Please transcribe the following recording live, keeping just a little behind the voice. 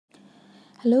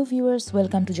Hello viewers,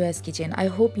 welcome to Joy's Kitchen. I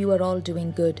hope you are all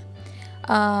doing good.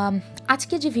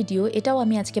 আজকে যে video এটাও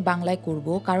আমি আজকে বাংলায় করব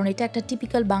কারণ এটা একটা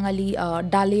টিপিক্যাল বাঙালি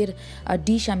ডালের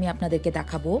ডিশ আমি আপনাদেরকে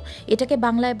দেখাবো। এটাকে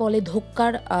বাংলায় বলে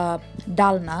ধোক্কার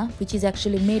ডালনা, which is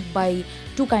actually made by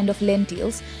two kind of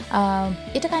lentils.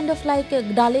 এটা কাইন্ড অফ লাইক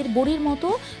ডালের বড়ির মতো,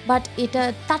 বাট এটা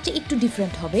তার চেয়ে একটু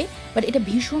ডিফারেন্ট হবে। বাট এটা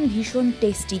ভীষণ ভীষণ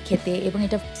টেস্টি খেতে এবং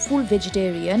এটা ফুল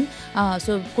ভেজিটেরিয়ান,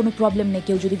 সো কোনো প্রবলেম নেই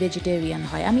কেউ যদি ভেজিটেরিয়ান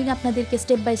হয়। আমি আপনাদেরকে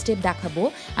স্টেপ বাই স্টেপ দেখাবো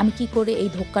আমি কি করে এই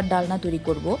ধোক্কার ডালনা তৈরি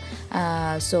করব।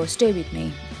 So stay with me.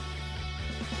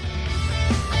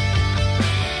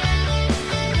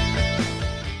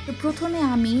 তো প্রথমে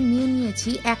আমি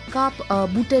নিয়েছি 1 কাপ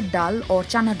বুটের ডাল or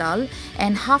চানা ডাল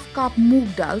and half কাপ মুগ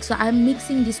ডাল। So I am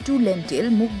mixing this two lentil,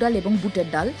 মুগ ডাল এবং বুটের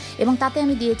ডাল, এবং তাতে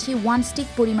আমি দিয়েছি 1 স্টিক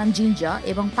পরিমাণ জিঞ্জার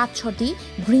এবং 5-6টি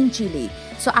গ্রিন চিলি।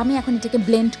 সো আমি এখন এটাকে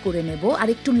ব্লেন্ড করে নেব। আর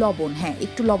একটু লবণ, হ্যাঁ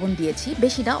একটু লবণ দিয়েছি,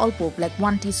 বেশি না, অল্প, লাইক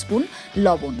 1 টিস্পুন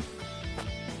লবণ।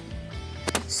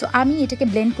 সো আমি এটাকে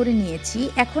ব্লেন্ড করে নিয়েছি।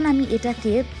 এখন আমি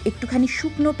এটাকে একটুখানি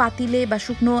শুকনো পাতিলে বা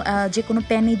শুকনো যে কোনো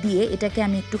প্যানে দিয়ে এটাকে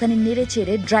আমি একটুখানি নেড়ে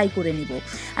চেড়ে ড্রাই করে নিব।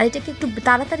 আর এটাকে একটু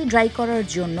তাড়াতাড়ি ড্রাই করার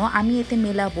জন্য আমি এতে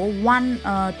মেলাবো 1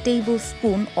 table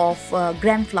spoon of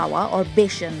gram flower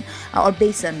or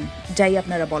বেসন, যাই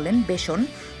আপনারা বলেন, বেসন।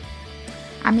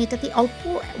 আমি এটাতে অল্প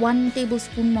 1 টেবিল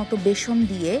স্পুন মতো বেসন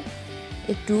দিয়ে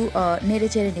একটু নেড়ে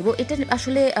চেড়ে নিব। এটা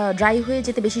আসলে ড্রাই হয়ে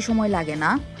যেতে বেশি সময় লাগে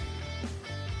না।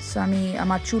 সো আমি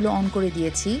আমার চুলো অন করে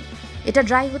দিয়েছি। এটা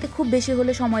ড্রাই হতে খুব বেশি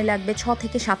হলে সময় লাগবে 6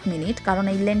 থেকে 7 মিনিট, কারণ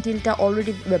এই লেন্টিলটা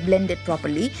অলরেডি ব্লেন্ডেড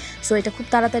প্রপারলি, সো এটা খুব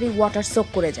তাড়াতাড়ি ওয়াটার সোক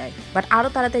করে যায়। বাট আরও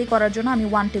তাড়াতাড়ি করার জন্য আমি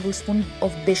 1 টেবিল স্পুন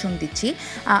অফ বেসন দিচ্ছি।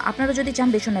 আপনারা যদি চান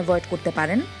বেসন অ্যাভয়েড করতে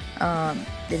পারেন,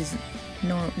 there is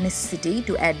no necessity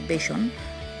to add besan.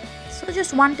 So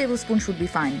just 1 table spoon should be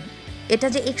fine. এটা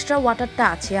যে এক্সট্রা ওয়াটারটা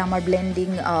আছে আমার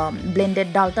ব্লেন্ডেড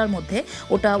ডালটার মধ্যে,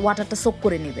 ওটা ওয়াটারটা সোক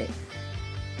করে নেবে।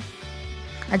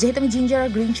 আর যেহেতু আমি জিঞ্জার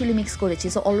আর গ্রিন চিলি মিক্স করেছি,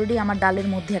 সো অলরেডি আমার ডালের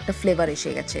মধ্যে একটা ফ্লেভার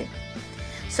এসে গেছে।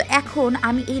 সো এখন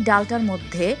আমি এই ডালটার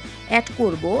মধ্যে অ্যাড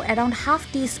করব around 1/2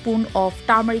 teaspoon of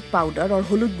turmeric powder আর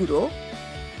হলুদ গুঁড়ো।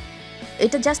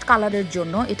 এটা জাস্ট কালারের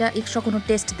জন্য, এটা এক্সট্রা কোনো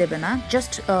টেস্ট দেবে না,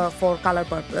 জাস্ট ফর কালার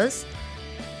পারপাস।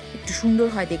 একটু সুন্দর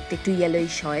হয় দেখতে, একটু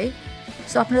ইয়েলোইশ হয়।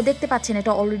 সো আপনারা দেখতে পাচ্ছেন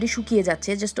এটা অলরেডি শুকিয়ে যাচ্ছে।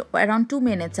 Just around 2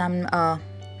 minutes I am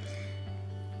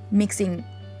mixing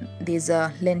this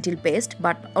lentil paste,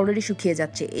 but already শুকিয়ে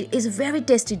যাচ্ছে। It is very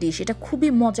tasty dish. এটা খুবই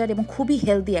মজার এবং খুবই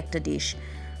হেলদি একটা ডিশ,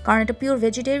 কারণ এটা pure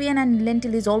vegetarian and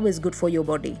lentil is always good for your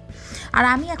body. আর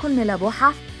আমি এখন মেলাবো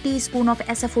 1/2 teaspoon of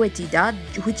অ্যাসাফোয়েটিডা,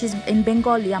 which is in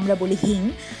Bengali আমরা বলি হিং।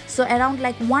 So around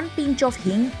like 1 pinch of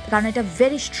হিং, কারণ এটা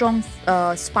very strong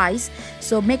spice,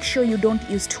 so make sure you don't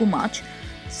use too much.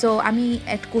 So আমি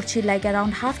add করছি লাইক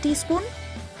অ্যারাউন্ড 1/2 টিস্পুন।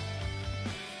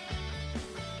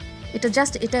 এটা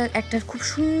জাস্ট এটা একটা খুব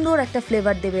সুন্দর একটা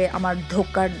ফ্লেভার দেবে আমার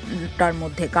ধোক্কাটার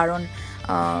মধ্যে, কারণ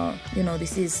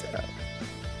this is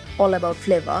all about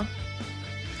flavour.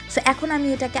 So এখন আমি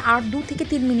এটাকে আর 2 থেকে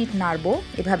 3 মিনিট নাড়বো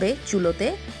এভাবে চুলোতে,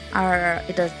 আর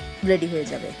এটা রেডি হয়ে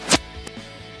যাবে।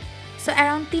 সো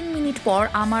অ্যারাউন্ড 3 মিনিট পর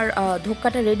আমার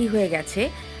ধোক্কাটা রেডি হয়ে গেছে।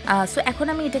 সো এখন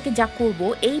আমি এটাকে যা করব,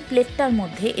 এই প্লেটটার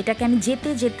মধ্যে এটাকে আমি যেতে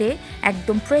যেতে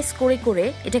একদম প্রেস করে করে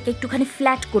এটাকে একটুখানি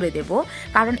ফ্ল্যাট করে দেব,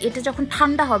 কারণ এটা যখন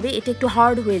ঠান্ডা হবে এটা একটু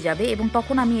হার্ড হয়ে যাবে, এবং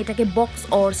তখন আমি এটাকে box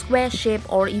or square shape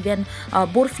or even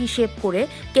barfi shape করে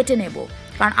কেটে নেব,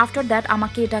 কারণ আফটার দ্যাট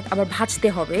আমাকে এটা আবার ভাজতে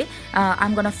হবে। I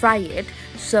am gonna fry it.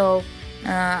 So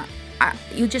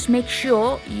you just make sure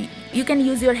you can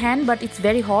use your hand, but it's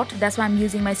very hot, that's why I'm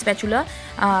using my spatula.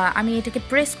 আমি এটাকে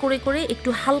প্রেস করে করে একটু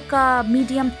হালকা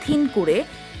মিডিয়াম থিন করে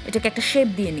এটাকে একটা শেপ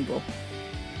দিয়ে নিব।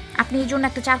 আপনি এই জন্য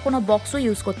একটা চারকোনা বক্সও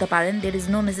ইউজ করতে পারেন। there is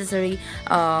no necessary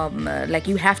like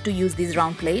you have to use this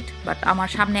round plate, but আমার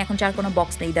সামনে এখন চারকোনা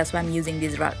বক্স নেই, that's why I'm using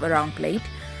this round plate.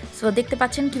 So দেখতে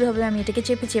পাচ্ছেন কীভাবে আমি এটাকে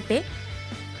চেপে চেপে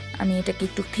আমি এটাকে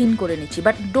একটু থিন করে নিচ্ছি,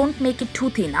 but don't make it two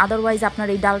thin, otherwise আপনার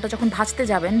এই ডালটা যখন ভাজতে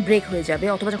যাবেন ব্রেক হয়ে যাবে,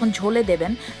 অথবা যখন ঝোলে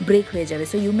দেবেন ব্রেক হয়ে যাবে।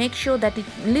 So you make sure that it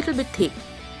little bit thick.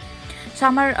 So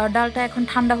আমার ডালটা এখন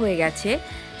ঠান্ডা হয়ে গেছে।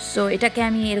 সো এটাকে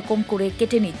আমি এরকম করে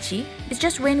কেটে নিচ্ছি। It's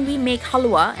just when we make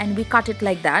halwa and we cut it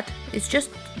like that, it's just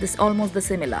this almost the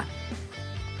similar.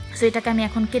 So এটাকে আমি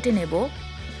এখন কেটে নেব।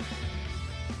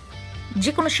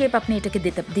 যে কোনো শেপ আপনি এটাকে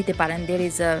দিতে পারেন, there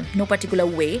is no particular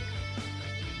way.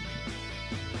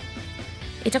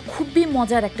 এটা খুবই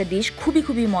মজার একটা ডিশ, খুবই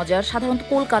খুবই মজার। সাধারণত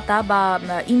কলকাতা বা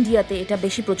ইন্ডিয়াতে এটা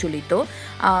বেশি প্রচলিত,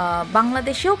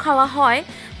 বাংলাদেশেও খাওয়া হয়,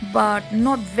 but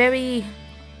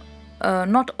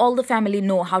not all the family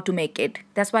know how to make it.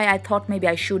 That's why I thought maybe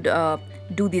I should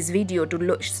do this video to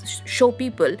show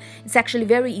people it's actually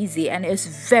very easy and it's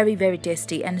very very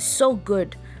tasty and so good.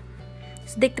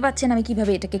 দেখতে পাচ্ছেন আমি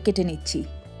কিভাবে এটাকে কেটে নিচ্ছি।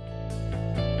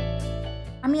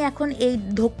 আমি এখন এই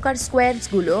ধোক্কার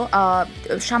স্কোয়ারসগুলো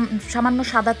সামান্য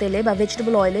সাদা তেলে বা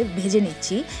ভেজিটেবল অয়েলে ভেজে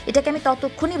নিচ্ছি। এটাকে আমি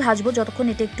ততক্ষণই ভাজবো যতক্ষণ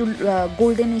এটা একটু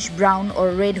গোল্ডেনিশ ব্রাউন ও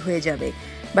রেড হয়ে যাবে।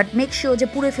 বাট মেক শিওর যে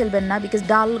পুড়ে ফেলবেন না, বিকজ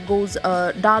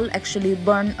ডাল actually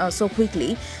burn so quickly.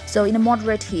 So in a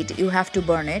moderate hit you have to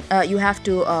burn it, you have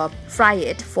to fry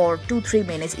it for 2-3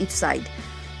 minutes each side.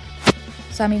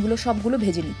 So আমি এগুলো সবগুলো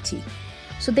ভেজে নিচ্ছি।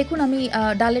 সো দেখুন আমি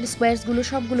ডালের স্কোয়ারসগুলো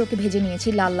সবগুলোকে ভেজে নিয়েছি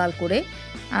লাল লাল করে।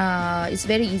 It's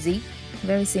very easy,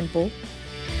 very simple.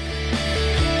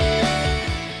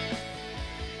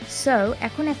 So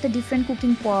এখন একটা ডিফারেন্ট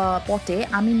কুকিং পটে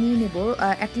আমি নিয়ে নেব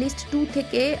অ্যাটলিস্ট 2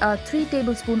 থেকে 3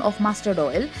 table spoon of mustard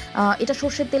oil. এটা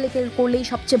সর্ষের তেলে করলেই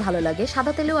সবচেয়ে ভালো লাগে।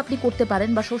 সাদা তেলেও আপনি করতে পারেন,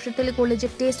 বা সর্ষের তেলে করলে যে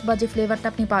টেস্ট বা যে ফ্লেভারটা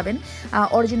আপনি পাবেন,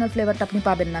 অরিজিনাল ফ্লেভারটা আপনি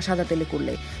পাবেন না সাদা তেলে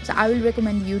করলে। So I will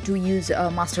recommend you to use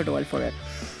mustard oil for it.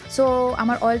 So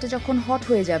আমার অয়েলটা যখন হট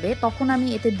হয়ে যাবে তখন আমি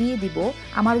এতে দিয়ে দিব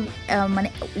আমার মানে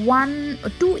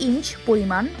 1-2 ইঞ্চ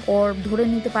পরিমাণ, ওর ধরে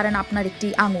নিতে পারেন আপনার একটি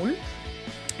আঙুল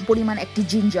পরিমাণ একটি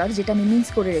জিঞ্জার, যেটা আমি মিন্স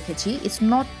করে রেখেছি।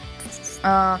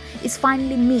 It's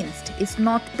finely minced, it's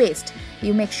not paste,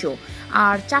 you make sure.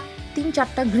 R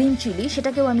 3-4টা green chilli,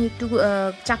 সেটাকেও আমি একটু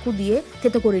চাকু দিয়ে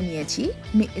থেতো করে নিয়েছি।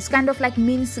 It's kind of like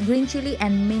means green chilli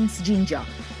and means ginger,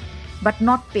 but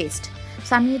not paste.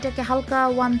 So আমি এটাকে হালকা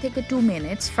 1 থেকে 2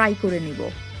 মিনিটস ফ্রাই করে নিব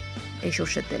এই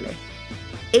সর্ষের তেলে।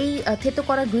 এই থেতো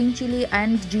করা গ্রিন চিলি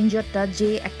অ্যান্ড জিঞ্জারটা যে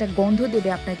একটা গন্ধ দেবে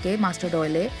আপনাকে mustard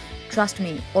অয়েলে, trust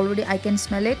me, already I can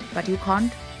smell it, but you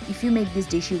can't. If you make this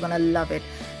dish, you're gonna love it,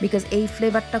 because এই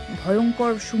ফ্লেভারটা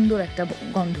ভয়ঙ্কর সুন্দর একটা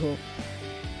গন্ধ।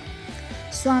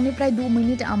 সো আমি প্রায় 2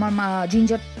 মিনিট আমার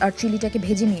জিঞ্জার আর চিলিটাকে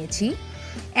ভেজে নিয়েছি।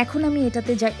 এখন আমি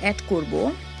এটাতে যা অ্যাড করব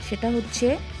সেটা হচ্ছে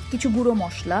কিছু গুঁড়ো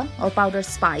মশলা or powder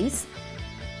spice.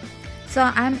 So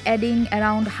I'm adding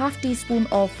around half teaspoon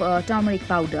of turmeric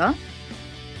powder,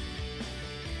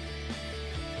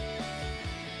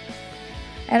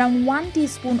 around 1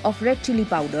 teaspoon of red chili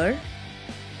powder.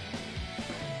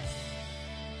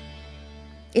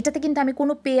 এটাতে কিন্তু আমি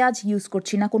কোনো পেঁয়াজ ইউজ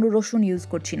করছি না, কোনো রসুন ইউজ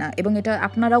করছি না, এবং এটা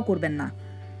আপনারাও করবেন না।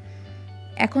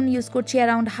 এখন ইউজ করছি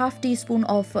around half teaspoon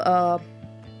of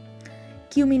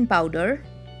cumin powder,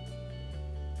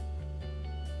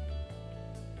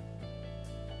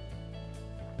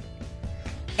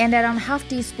 and around half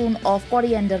teaspoon of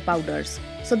coriander powders.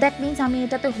 So that means আমি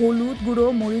এটাতে হলুদ গুঁড়ো,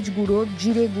 মরিচ গুঁড়ো,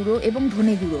 জিরে গুঁড়ো এবং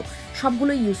ধনে গুঁড়ো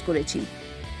সবগুলোই ইউজ করেছি।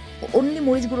 অনলি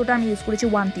মরিচ গুঁড়োটা আমি ইউজ করেছি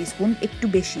 1 টিস্পুন, একটু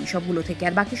বেশি সবগুলো থেকে,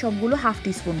 আর বাকি সবগুলো হাফ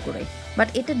টিস্পুন করে। বাট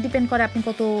এটা ডিপেন্ড করে আপনি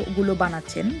কতগুলো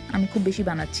বানাচ্ছেন, আমি খুব বেশি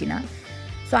বানাচ্ছি না।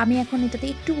 সো আমি এখন এটাতে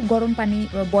একটু গরম পানি,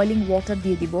 বয়লিং ওয়াটার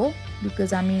দিয়ে দিব, বিকজ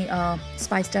আমি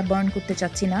স্পাইসটা বার্ন করতে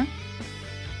চাচ্ছি না।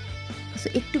 সো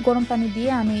একটু গরম পানি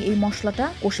দিয়ে আমি এই মশলাটা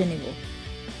কষে নেব।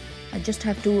 I just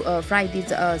have to fry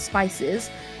these spices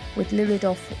with a little bit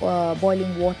of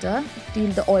boiling water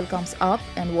till the oil comes up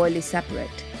and oil is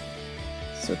separate.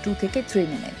 So 2 থেকে 3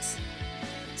 minutes.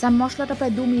 So আমি মশলাটা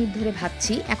প্রায় 2 মিনিট ধরে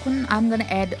ভাজছি। এখন I'm gonna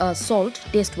add salt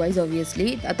taste wise obviously.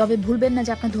 তবে ভুলবেন না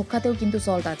যে আপনার ধোক্কাতেও কিন্তু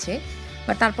সল্ট আছে,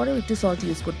 বাট তারপরেও একটু সল্ট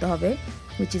ইউজ করতে হবে,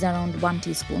 which is around 1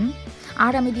 teaspoon.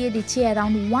 আর আমি দিয়ে দিচ্ছি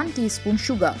around 1 teaspoon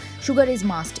sugar. Sugar is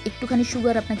must, একটুখানি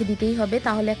সুগার আপনাকে দিতেই হবে,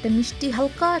 তাহলে একটা মিষ্টি,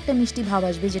 হালকা একটা মিষ্টি ভাব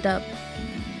আসবে, যেটা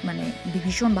মানে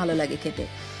ভীষণ ভালো লাগে খেতে।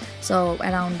 So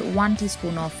around 1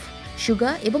 teaspoon of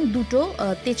sugar এবং 2টো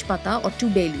তেজপাতা or 2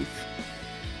 bay leaf,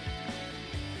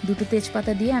 2টো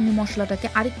তেজপাতা দিয়ে আমি মশলাটাকে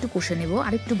আরেকটু কষে নেব,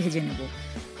 আরেকটু ভেজে নেব।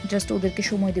 জাস্ট ওদেরকে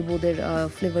সময় দেবো ওদের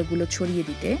ফ্লেভারগুলো ছড়িয়ে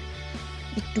দিতে,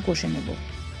 একটু কষে নেব।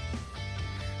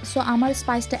 সো আমার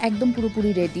স্পাইসটা একদম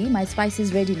পুরোপুরি ready, my spice is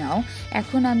ready নাও।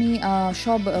 এখন আমি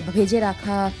সব ভেজে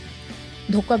রাখা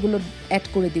ধোক্কাগুলো অ্যাড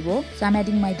করে দিব। So I am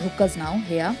adding my ধোক্কাস now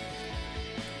hair.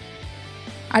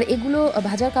 আর এগুলো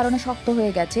ভাজার কারণে শক্ত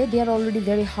হয়ে গেছে, দে আর already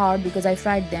very hard because I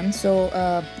fried them. So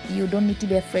you don't need to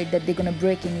be afraid that they gonna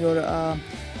break in your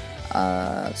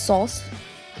sauce.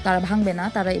 তারা ভাঙবে না,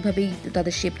 তারা এভাবেই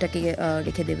তাদের শেপটাকে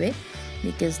রেখে দেবে,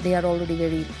 because they R already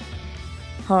very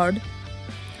hard.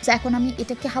 So এখন আমি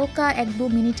এটাকে হালকা 1-2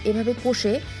 মিনিট এভাবে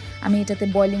কষে আমি এটাতে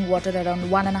boiling water around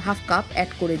 1.5 cup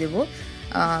add করে দেবো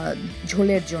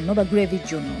ঝোলের জন্য বা গ্রেভির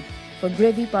জন্য। For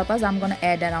gravy purpose, I'm going to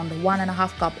add around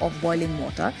 1.5 cup of boiling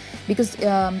water, because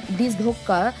these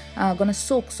dhokka are going to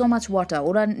soak so much water.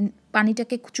 ওরা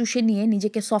পানিটাকে চুষে নিয়ে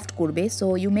নিজেকে সফট করবে। So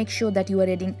you make sure that you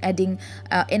are adding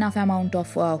enough amount of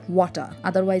water,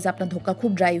 otherwise আপনার ধোক্কা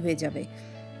খুব dry হয়ে যাবে।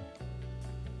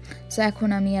 সো এখন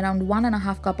আমি around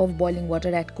 1.5 cup of boiling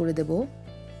water add করে দেব।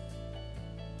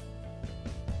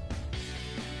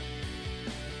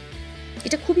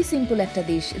 এটা খুবই সিম্পল একটা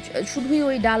ডিশ, শুধুই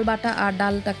ওই ডাল বাটা আর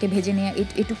ডালটাকে ভেজে নেওয়া,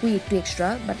 এটুকুই একটু এক্সট্রা।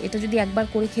 বাট এটা যদি একবার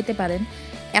করে খেতে পারেন,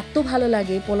 এত ভালো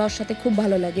লাগে, পোলাওর সাথে খুব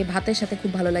ভালো লাগে, ভাতের সাথে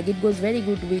খুব ভালো লাগে। ইট গোজ very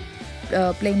good with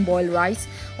plain boiled rice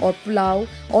or pulao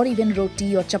or even roti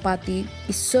or chapati.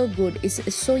 It's so good, it's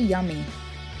so yummy.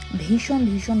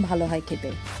 ভীষণ ভালো হয় খেতে।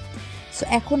 সো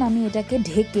এখন আমি এটাকে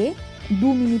ঢেকে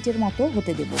 2 মিনিটের মতো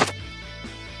হতে দেব।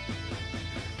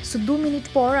 সো 2 মিনিট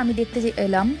পর আমি দেখতে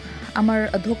এলাম আমার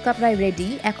ধোক্কা প্রায় রেডি।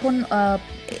 এখন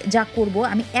যা করব,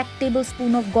 আমি 1 টেবিল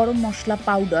স্পুন অফ গরম মশলা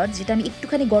পাউডার, যেটা আমি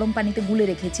একটুখানি গরম পানিতে গুলে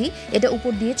রেখেছি, এটা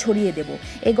উপর দিয়ে ছড়িয়ে দেব।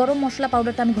 এই গরম মশলা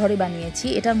পাউডারটা আমি ঘরে বানিয়েছি।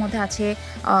 এটার মধ্যে আছে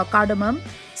cardamom,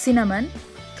 cinnamon,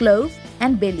 clove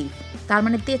and bay leaf, তার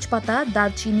মানে তেজপাতা,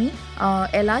 দারচিনি,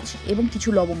 এলাচ এবং কিছু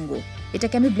লবঙ্গ।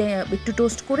 এটাকে আমি একটু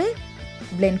টোস্ট করে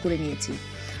ব্লেন্ড করে নিয়েছি।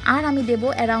 আর আমি দেব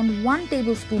অ্যারাউন্ড 1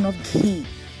 টেবিল স্পুন অফ ঘি।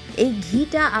 এই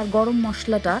ঘিটা আর গরম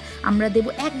মশলাটা আমরা দেব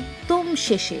একদম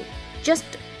শেষে,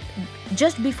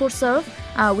 just before serve.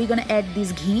 We're gonna add this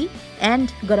ghee and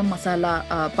garam masala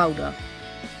powder,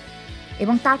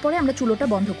 এবং তারপরে আমরা চুলোটা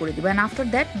বন্ধ করে দিব। and after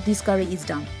that this curry is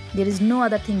done. There is no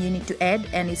other thing you need to add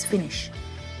and it's finished.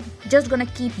 Just gonna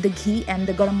keep the ghee and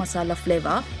the garam masala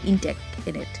flavor intact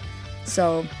in it. So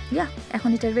yeah, এখন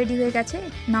এটা ready হয়ে গেছে।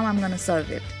 now I'm gonna serve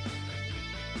it.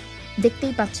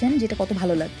 দেখতেই পাচ্ছেন যেটা কত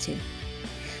ভালো লাগছে।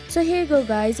 So here you go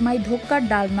guys, my Dhokkar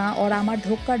Dalna or আমার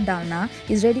Dhokkar Dalna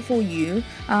is ready for you.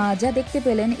 যা দেখতে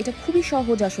পেলেন এটা খুবই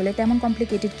সহজ, আসলে তেমন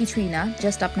কমপ্লিকেটেড কিছুই না,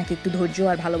 জাস্ট আপনাকে একটু ধৈর্য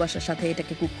আর ভালোবাসার সাথে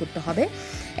এটাকে কুক করতে হবে।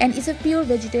 and it's a pure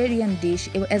vegetarian dish,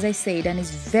 as I said, and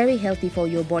it's very healthy for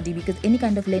your body because any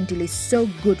kind of lentil is so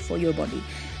good for your body.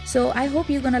 So I hope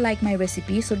you're gonna like my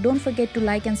recipe. So don't forget to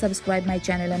like and subscribe my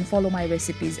channel and follow my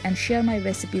recipes and share my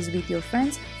recipes with your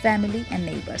friends, family and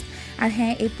neighbors. আর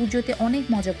হ্যাঁ, এই পুজোতে অনেক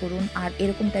মজা করুন আর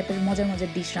এরকম টাইপের মজার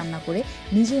dish রান্না করে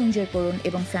নিজে এনজয় করুন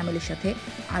এবং ফ্যামিলির সাথে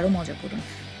আরও মজা করুন।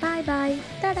 Bye bye,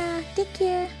 tata, take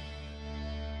care.